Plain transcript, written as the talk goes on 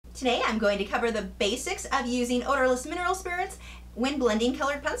Today I'm going to cover the basics of using odorless mineral spirits when blending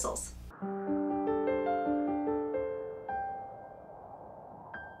colored pencils.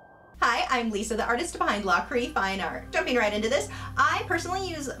 Hi, I'm Lisa, the artist behind Lachri Fine Art. Jumping right into this, I personally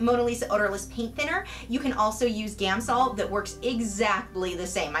use Mona Lisa Odorless Paint Thinner. You can also use Gamsol that works exactly the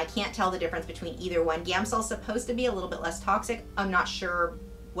same. I can't tell the difference between either one. Gamsol's supposed to be a little bit less toxic. I'm not sure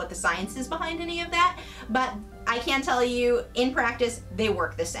what the science is behind any of that, but I can tell you in practice, they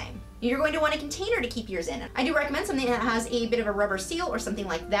work the same. You're going to want a container to keep yours in. I do recommend something that has a bit of a rubber seal or something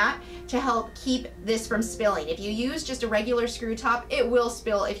like that to help keep this from spilling. If you use just a regular screw top, it will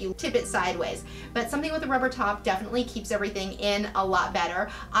spill if you tip it sideways. But something with a rubber top definitely keeps everything in a lot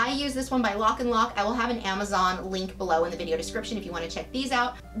better. I use this one by Lock & Lock. I will have an Amazon link below in the video description if you want to check these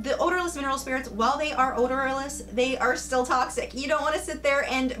out. The odorless mineral spirits, while they are odorless, they are still toxic. You don't want to sit there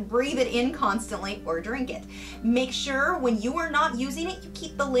and breathe it in constantly or drink it. Make sure when you are not using it, you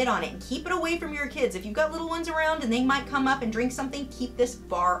keep the lid on it. And keep it away from your kids. If you've got little ones around and they might come up and drink something, keep this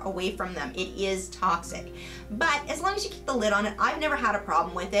far away from them. It is toxic. But as long as you keep the lid on it, I've never had a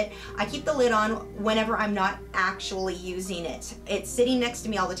problem with it. I keep the lid on whenever I'm not actually using it. It's sitting next to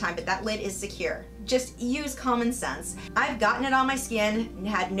me all the time, but that lid is secure. Just use common sense. I've gotten it on my skin,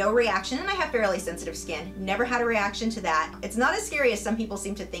 had no reaction, and I have fairly sensitive skin. Never had a reaction to that. It's not as scary as some people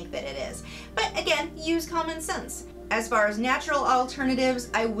seem to think that it is. But again, use common sense. As far as natural alternatives,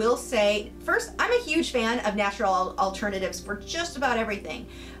 I will say, first, I'm a huge fan of natural alternatives for just about everything.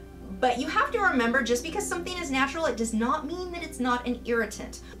 But you have to remember, just because something is natural, it does not mean that it's not an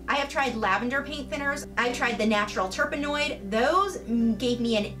irritant. I have tried lavender paint thinners. I've tried the natural terpenoid. Those gave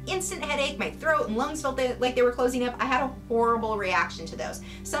me an instant headache. My throat and lungs felt like they were closing up. I had a horrible reaction to those.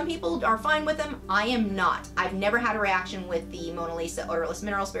 Some people are fine with them. I am not. I've never had a reaction with the Mona Lisa Odorless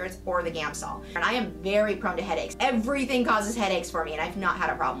Mineral Spirits or the Gamsol. And I am very prone to headaches. Everything causes headaches for me, and I've not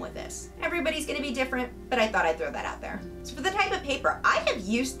had a problem with this. Everybody's gonna be different, but I thought I'd throw that out there. So for the type of paper, I have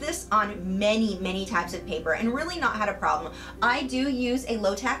used this on many types of paper and really not had a problem. I do use a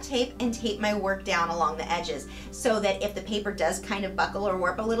low tack tape and tape my work down along the edges so that if the paper does kind of buckle or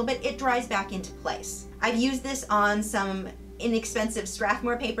warp a little bit, it dries back into place. I've used this on some inexpensive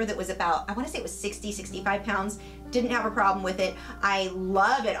Strathmore paper that was about, I want to say it was 65 pounds. Didn't have a problem with it. I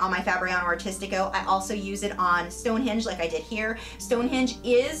love it on my Fabriano Artistico. I also use it on Stonehenge like I did here. Stonehenge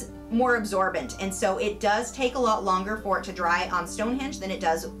is more absorbent, and so it does take a lot longer for it to dry on Stonehenge than it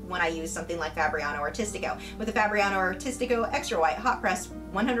does when I use something like Fabriano Artistico. With the Fabriano Artistico Extra White hot pressed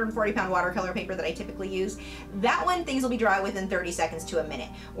 140-pound watercolor paper that I typically use, that one things will be dry within 30 seconds to a minute,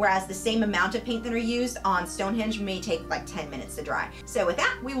 whereas the same amount of paint thinner used on Stonehenge may take like 10 minutes to dry. So with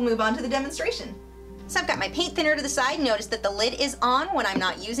that, we will move on to the demonstration. So I've got my paint thinner to the side. Notice that the lid is on when I'm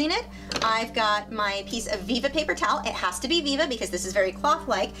not using it. I've got my piece of Viva paper towel. It has to be Viva because this is very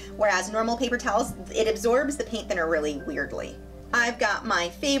cloth-like, whereas normal paper towels, it absorbs the paint thinner really weirdly. I've got my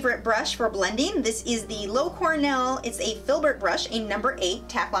favorite brush for blending. This is the Low Cornell. It's a filbert brush, a number 8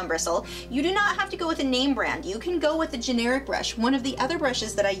 Taklon bristle. You do not have to go with a name brand. You can go with a generic brush. One of the other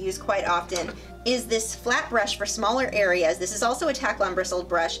brushes that I use quite often is this flat brush for smaller areas. This is also a Taklon bristled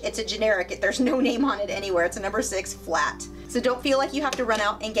brush. It's a generic. There's no name on it anywhere. It's a number 6 flat. So don't feel like you have to run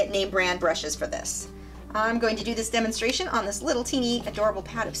out and get name brand brushes for this. I'm going to do this demonstration on this little teeny adorable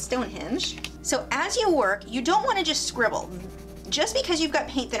pad of Stonehenge. So as you work, you don't want to just scribble. Just because you've got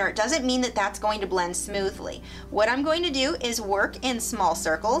paint thinner, it doesn't mean that that's going to blend smoothly. What I'm going to do is work in small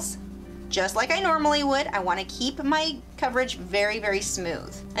circles, just like I normally would. I want to keep my coverage very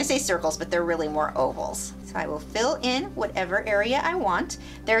smooth. I say circles, but they're really more ovals. So I will fill in whatever area I want.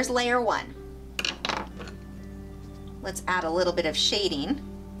 There's layer 1. Let's add a little bit of shading.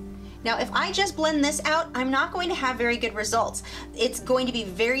 Now, if I just blend this out, I'm not going to have very good results. It's going to be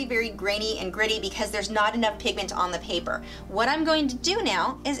very grainy and gritty because there's not enough pigment on the paper. What I'm going to do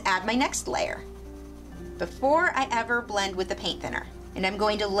now is add my next layer before I ever blend with the paint thinner. And I'm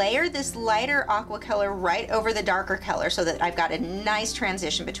going to layer this lighter aqua color right over the darker color so that I've got a nice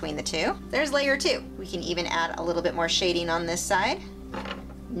transition between the two. There's layer 2. We can even add a little bit more shading on this side.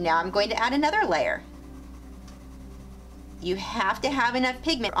 Now I'm going to add another layer. You have to have enough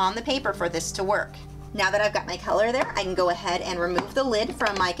pigment on the paper for this to work. Now that I've got my color there, I can go ahead and remove the lid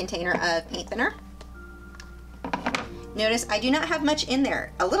from my container of paint thinner. Notice I do not have much in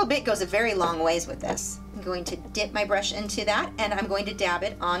there. A little bit goes a very long ways with this. I'm going to dip my brush into that and I'm going to dab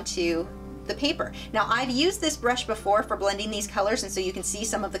it onto the paper. Now I've used this brush before for blending these colors, and so you can see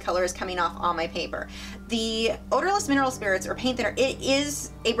some of the colors coming off on my paper. The Odorless Mineral Spirits or Paint Thinner, it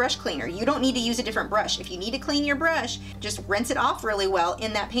is a brush cleaner. You don't need to use a different brush. If you need to clean your brush, just rinse it off really well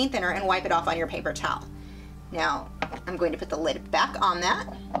in that paint thinner and wipe it off on your paper towel. Now I'm going to put the lid back on that.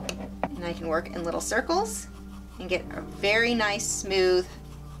 And I can work in little circles and get a very nice smooth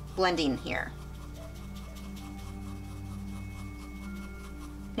blending here.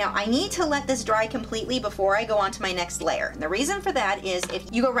 Now I need to let this dry completely before I go on to my next layer. And the reason for that is if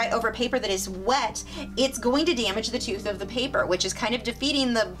you go right over paper that is wet, it's going to damage the tooth of the paper, which is kind of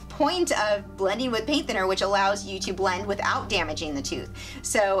defeating the point of blending with paint thinner, which allows you to blend without damaging the tooth.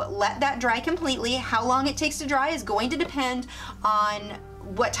 So let that dry completely. How long it takes to dry is going to depend on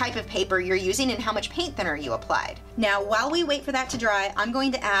what type of paper you're using and how much paint thinner you applied. Now, while we wait for that to dry, I'm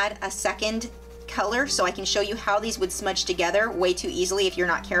going to add a second color so I can show you how these would smudge together way too easily if you're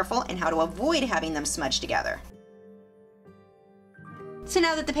not careful, and how to avoid having them smudge together. So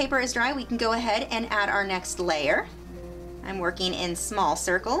now that the paper is dry, we can go ahead and add our next layer. I'm working in small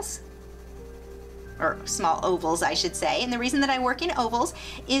circles, or small ovals I should say, and the reason that I work in ovals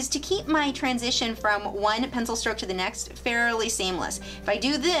is to keep my transition from one pencil stroke to the next fairly seamless. If I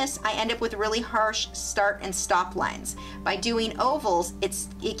do this, I end up with really harsh start and stop lines. By doing ovals,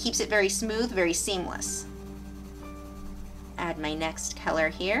 it keeps it very smooth, very seamless. Add my next color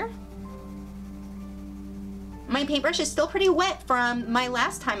here. My paintbrush is still pretty wet from my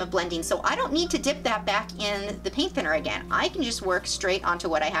last time of blending, so I don't need to dip that back in the paint thinner again. I can just work straight onto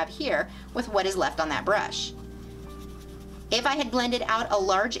what I have here with what is left on that brush. If I had blended out a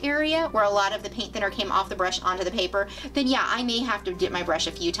large area where a lot of the paint thinner came off the brush onto the paper, then yeah, I may have to dip my brush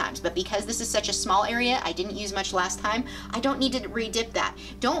a few times. But because this is such a small area, I didn't use much last time, I don't need to re-dip that.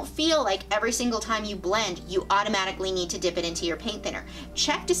 Don't feel like every single time you blend, you automatically need to dip it into your paint thinner.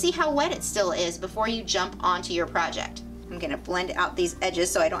 Check to see how wet it still is before you jump onto your project. I'm gonna blend out these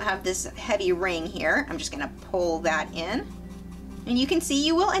edges so I don't have this heavy ring here. I'm just gonna pull that in. And you can see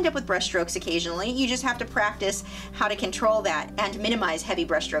you will end up with brush strokes occasionally. You just have to practice how to control that and minimize heavy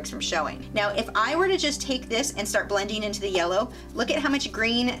brush strokes from showing. Now, if I were to just take this and start blending into the yellow, look at how much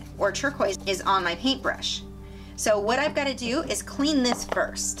green or turquoise is on my paintbrush. So what I've got to do is clean this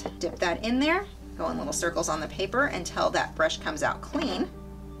first. Dip that in there, go in little circles on the paper until that brush comes out clean.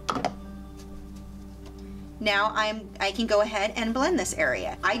 Now I can go ahead and blend this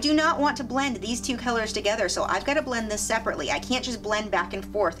area. I do not want to blend these two colors together, so I've got to blend this separately. I can't just blend back and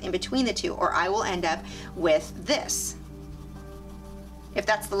forth in between the two, or I will end up with this. If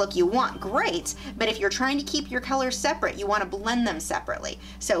that's the look you want, great, but if you're trying to keep your colors separate, you want to blend them separately.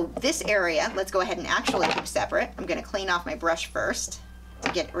 So this area, let's go ahead and actually keep separate. I'm going to clean off my brush first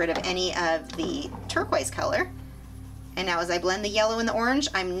to get rid of any of the turquoise color. And now as I blend the yellow and the orange,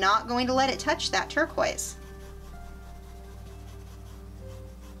 I'm not going to let it touch that turquoise.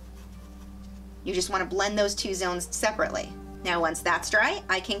 You just want to blend those two zones separately. Now once that's dry,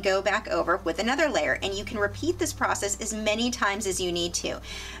 I can go back over with another layer, and you can repeat this process as many times as you need to.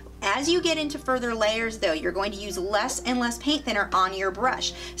 As you get into further layers though, you're going to use less and less paint thinner on your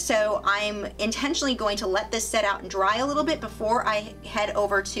brush. So I'm intentionally going to let this set out and dry a little bit before I head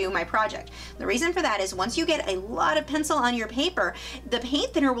over to my project. The reason for that is once you get a lot of pencil on your paper, the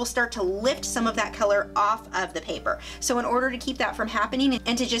paint thinner will start to lift some of that color off of the paper. So in order to keep that from happening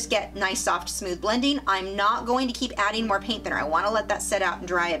and to just get nice, soft, smooth blending, I'm not going to keep adding more paint thinner. I want to let that set out and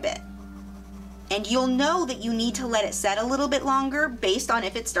dry a bit. And you'll know that you need to let it set a little bit longer based on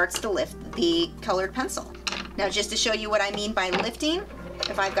if it starts to lift the colored pencil. Now just to show you what I mean by lifting,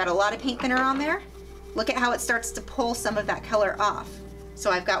 if I've got a lot of paint thinner on there, look at how it starts to pull some of that color off.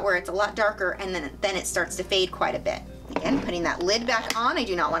 So I've got where it's a lot darker, and then it starts to fade quite a bit. Again, putting that lid back on, I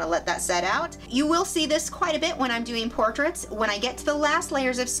do not want to let that set out. You will see this quite a bit when I'm doing portraits. When I get to the last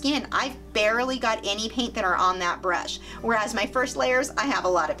layers of skin, I've barely got any paint thinner on that brush, whereas my first layers, I have a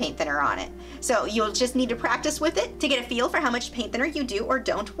lot of paint thinner on it. So you'll just need to practice with it to get a feel for how much paint thinner you do or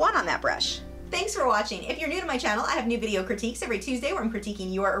don't want on that brush. Thanks for watching. If you're new to my channel, I have new video critiques every Tuesday where I'm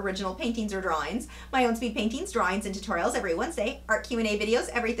critiquing your original paintings or drawings, my own speed paintings, drawings, and tutorials every Wednesday, art Q&A videos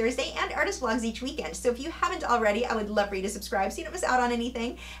every Thursday, and artist vlogs each weekend. So if you haven't already, I would love for you to subscribe so you don't miss out on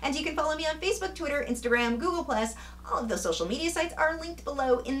anything. And you can follow me on Facebook, Twitter, Instagram, Google+. All of those social media sites are linked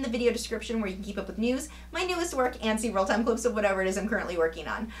below in the video description where you can keep up with news, my newest work, and see real-time clips of whatever it is I'm currently working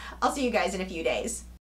on. I'll see you guys in a few days.